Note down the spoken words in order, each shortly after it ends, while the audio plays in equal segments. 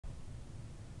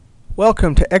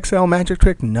Welcome to Excel Magic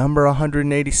Trick number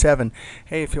 187.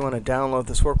 Hey, if you want to download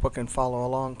this workbook and follow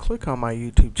along, click on my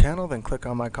YouTube channel, then click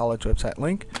on my college website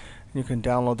link. And you can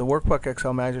download the workbook,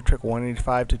 Excel Magic Trick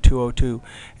 185 to 202.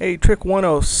 Hey, Trick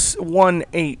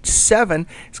 187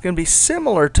 is going to be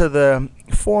similar to the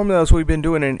formulas we've been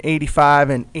doing in 85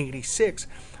 and 86.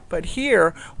 But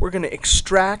here, we're going to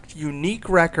extract unique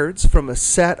records from a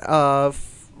set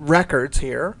of records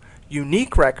here.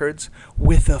 Unique records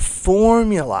with a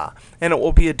formula, and it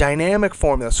will be a dynamic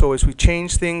formula. So as we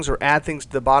change things or add things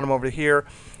to the bottom over here,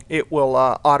 it will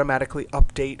automatically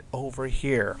update over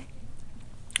here.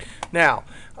 Now,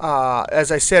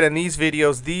 as I said in these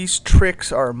videos, these tricks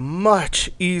are much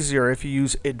easier if you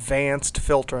use advanced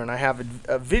filter, and I have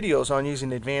videos on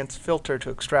using advanced filter to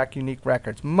extract unique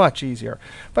records. Much easier.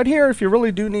 But here, if you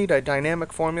really do need a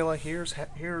dynamic formula, here's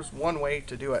one way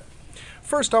to do it.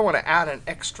 First, I want to add an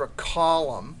extra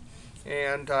column,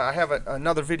 and I have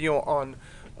another video on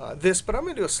this, but I'm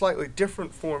going to do a slightly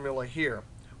different formula here.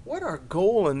 What our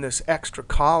goal in this extra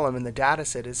column in the data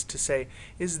set is to say,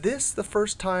 is this the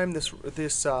first time this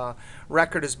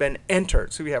record has been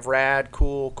entered? So we have rad,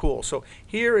 cool, cool. So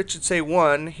here it should say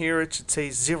 1, here it should say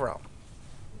 0.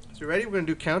 So you ready? We're going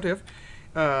to do COUNTIF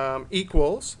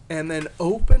equals, and then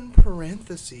open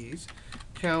parentheses,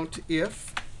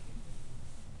 COUNTIF.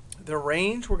 The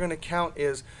range we're going to count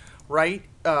is right,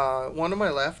 one on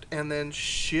my left, and then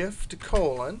shift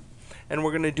colon. And we're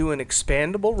going to do an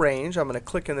expandable range. I'm going to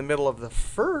click in the middle of the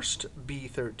first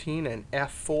B13 and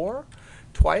F4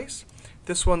 twice.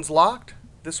 This one's locked.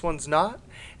 This one's not.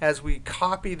 As we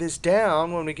copy this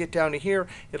down, when we get down to here,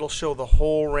 it'll show the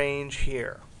whole range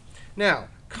here. Now,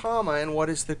 comma, and what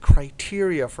is the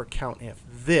criteria for COUNTIF?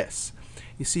 This.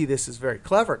 You see, this is very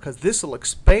clever because this will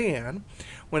expand.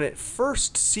 When it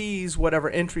first sees whatever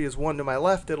entry is 1 to my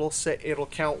left, it'll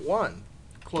count 1.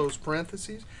 Close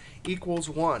parentheses equals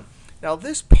 1. Now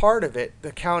this part of it,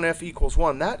 the COUNTIF equals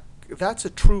 1, that's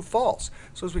a true false.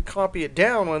 So as we copy it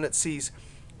down, when it sees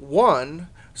 1,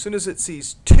 as soon as it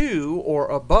sees 2 or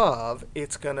above,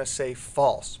 it's going to say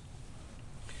false.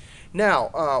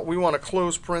 Now, we want to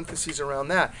close parentheses around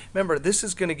that. Remember, this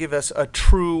is going to give us a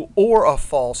true or a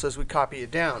false as we copy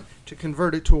it down. To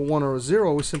convert it to a 1 or a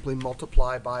 0, we simply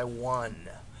multiply by 1.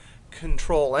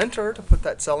 Control Enter to put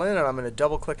that cell in, and I'm going to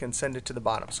double click and send it to the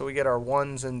bottom. So we get our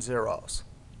 1s and 0s.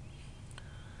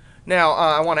 Now,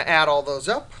 I want to add all those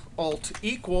up. Alt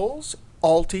equals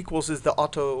is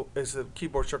the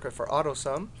keyboard shortcut for auto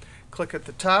sum. Click at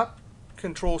the top.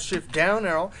 Control Shift down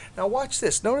arrow. Now watch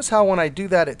this. Notice how when I do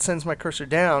that, it sends my cursor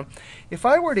down. If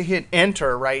I were to hit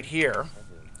Enter right here,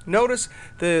 notice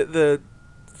the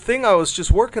thing I was just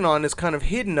working on is kind of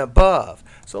hidden above.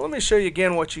 So let me show you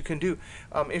again what you can do.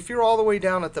 If you're all the way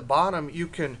down at the bottom, you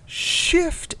can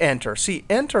Shift Enter. See,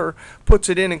 Enter puts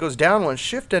it in and goes down one.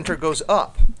 Shift Enter goes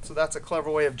up. So that's a clever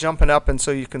way of jumping up, and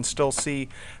so you can still see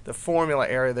the formula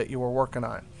area that you were working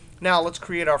on. Now let's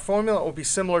create our formula. It will be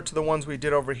similar to the ones we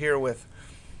did over here with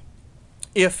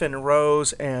if and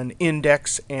rows and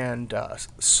index and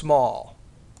small.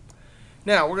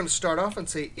 Now we're going to start off and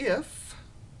say if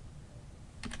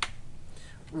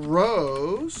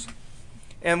rows,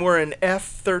 and we're in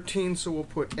F13, so we'll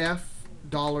put F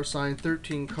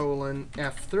 $13 colon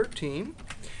F13.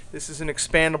 This is an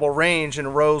expandable range,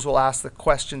 and rows will ask the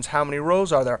questions, how many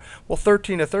rows are there? Well,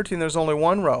 13 to 13, there's only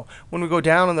one row. When we go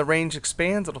down and the range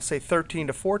expands, it'll say 13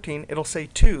 to 14. It'll say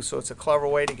 2. So it's a clever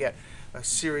way to get a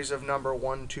series of number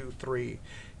 1, 2, 3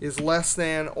 is less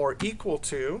than or equal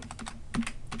to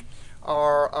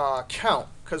our count,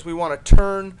 because we want to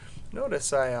turn.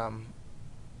 Notice I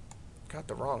got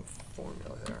the wrong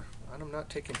formula there. I'm not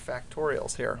taking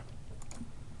factorials here.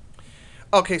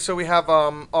 Okay, so we have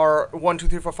our 1, 2,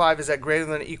 3, 4, 5. Is that greater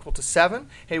than or equal to 7?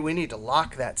 Hey, we need to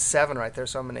lock that 7 right there.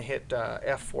 So I'm going to hit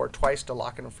F4 twice to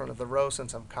lock it in front of the row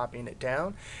since I'm copying it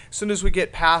down. As soon as we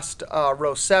get past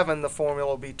row 7, the formula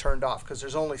will be turned off because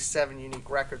there's only 7 unique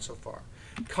records so far.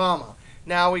 Comma.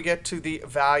 Now we get to the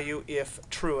value if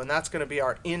true, and that's going to be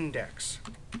our index.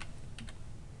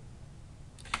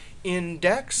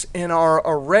 Index in our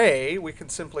array, we can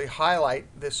simply highlight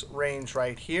this range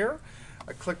right here.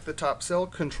 I click the top cell,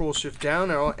 Control Shift down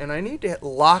arrow, and I need to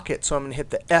lock it, so I'm going to hit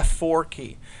the F4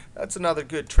 key. That's another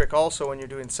good trick also when you're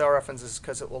doing cell references,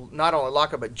 because it will not only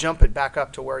lock it, but jump it back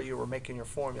up to where you were making your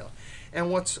formula. And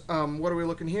what are we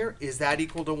looking here? Is that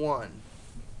equal to 1?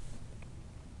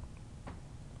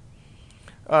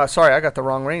 Sorry, I got the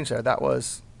wrong range there. That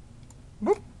was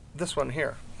this one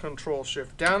here. Control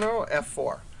Shift down arrow,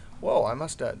 F4. Whoa, I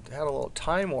must have had a little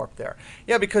time warp there.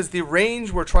 Yeah, because the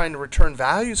range we're trying to return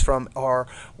values from are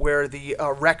where the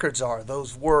records are,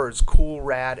 those words, cool,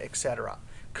 rad, etc.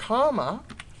 comma,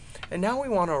 and now we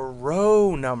want a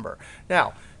row number.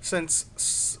 Now, since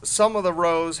some of the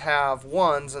rows have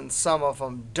ones and some of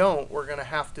them don't, we're going to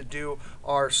have to do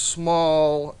our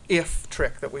small if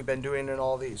trick that we've been doing in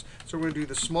all these. So we're going to do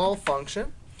the small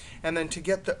function. And then to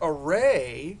get the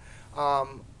array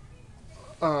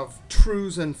of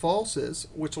trues and falses,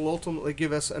 which will ultimately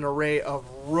give us an array of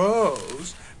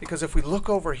rows, because if we look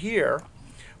over here,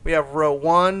 we have row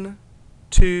 1,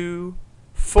 2,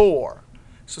 4.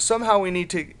 So somehow we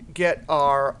need to get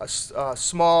our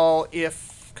small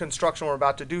if construction we're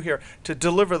about to do here to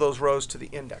deliver those rows to the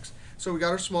index. So we got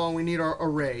our small, and we need our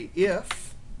array.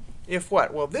 If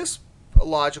what? Well, this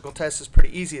logical test is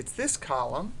pretty easy. It's this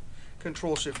column.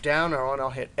 Control-Shift down arrow, and I'll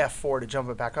hit F4 to jump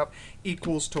it back up,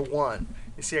 equals to 1.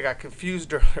 You see I got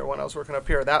confused earlier when I was working up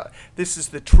here. This is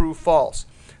the true false.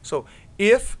 So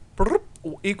if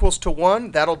equals to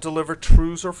 1, that'll deliver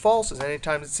trues or falses.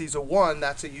 Anytime it sees a 1,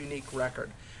 that's a unique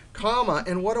record. Comma,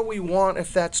 and what do we want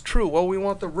if that's true? Well, we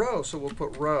want the row, so we'll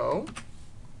put row.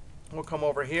 We'll come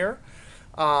over here.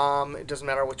 It doesn't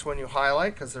matter which one you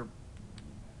highlight, because they're.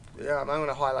 I'm going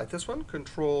to highlight this one.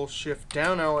 Control-Shift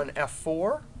down arrow and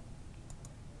F4.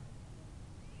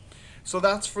 So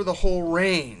that's for the whole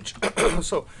range.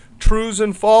 So trues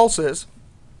and falses,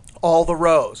 all the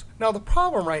rows. Now the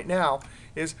problem right now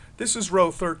is this is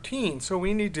row 13, so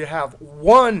we need to have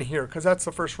 1 here, because that's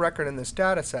the first record in this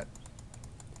data set.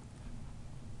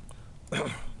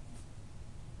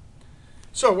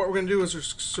 So what we're going to do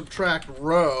is subtract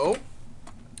row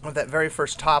of that very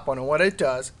first top one. And what it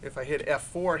does, if I hit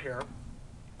F4 here,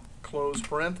 close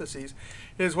parentheses,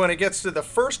 is when it gets to the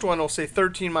first one, it'll say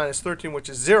 13 minus 13, which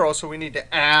is 0. So we need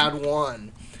to add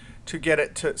 1 to get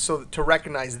it to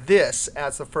recognize this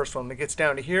as the first one. When it gets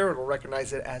down to here, it'll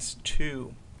recognize it as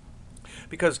 2.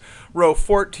 Because row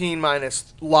 14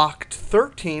 minus locked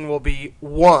 13 will be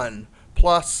 1.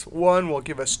 Plus 1 will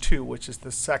give us 2, which is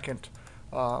the second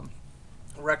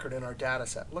record in our data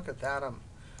set. Look at that. I'm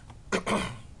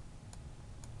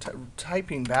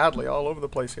typing badly all over the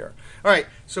place here. All right,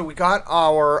 so we got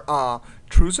our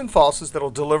trues and falses that'll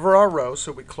deliver our rows.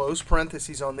 So we close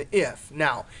parentheses on the if.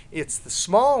 Now, it's the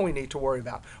small we need to worry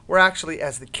about. We're actually,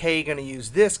 as the k, going to use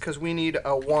this because we need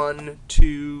a 1,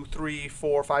 2, 3,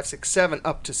 4, 5, 6, 7,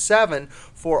 up to 7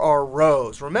 for our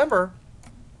rows. Remember,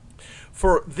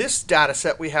 for this data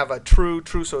set, we have a true,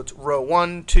 so it's row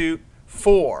 1, 2,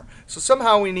 4. So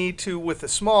somehow we need to, with the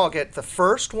small, get the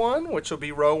first one, which will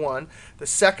be row 1, the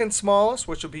second smallest,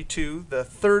 which will be 2, the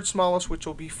third smallest, which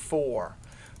will be 4.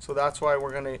 So that's why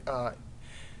we're going to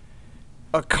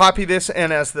copy this,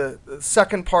 and as the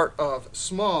second part of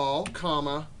small,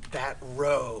 comma, that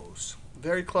rows.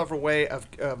 Very clever way of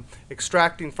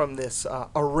extracting from this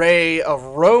array of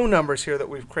row numbers here that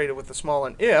we've created with the small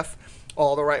and if,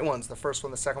 all the right ones. The first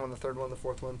one, the second one, the third one, the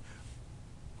fourth one,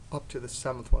 up to the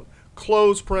 7th one.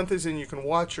 Close parentheses, and you can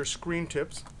watch your screen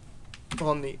tips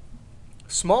on the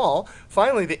small.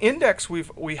 Finally, the index,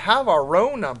 we have our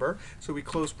row number, so we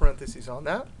close parentheses on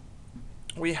that.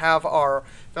 We have our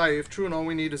value if true, and all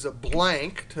we need is a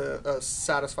blank to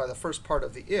satisfy the first part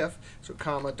of the if. So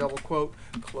comma, double quote,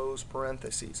 close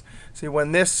parentheses. See,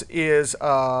 when this is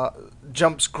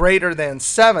jumps greater than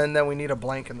 7, then we need a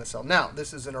blank in the cell. Now,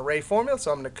 this is an array formula,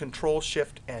 so I'm going to Control,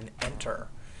 Shift, and Enter.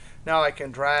 Now I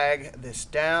can drag this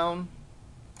down.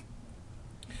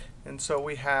 And so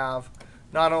we have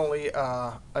not only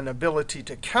an ability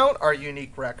to count our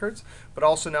unique records, but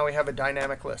also now we have a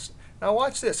dynamic list. Now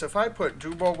watch this. If I put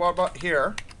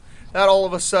here, that all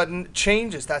of a sudden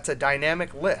changes. That's a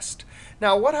dynamic list.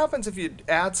 Now what happens if you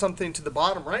add something to the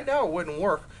bottom? Right now it wouldn't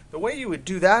work. The way you would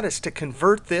do that is to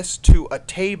convert this to a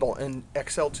table. In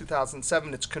Excel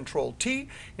 2007, it's Control T.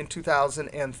 In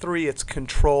 2003, it's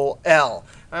Control L.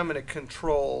 I'm going to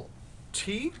Control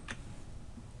T.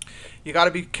 You got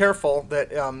to be careful that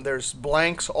there's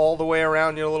blanks all the way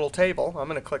around your little table. I'm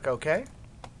going to click OK.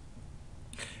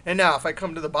 And now if I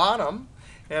come to the bottom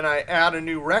and I add a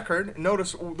new record,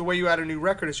 notice the way you add a new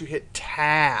record is you hit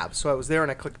Tab. So I was there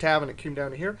and I clicked Tab and it came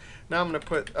down to here. Now I'm going to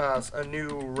put a new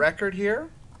record here.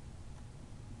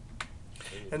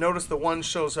 And notice the 1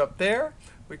 shows up there.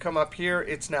 We come up here,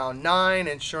 it's now 9,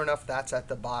 and sure enough, that's at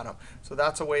the bottom. So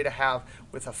that's a way to have,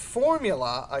 with a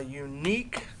formula, a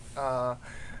unique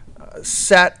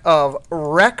set of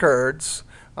records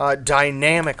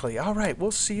dynamically. All right,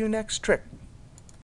 we'll see you next trick.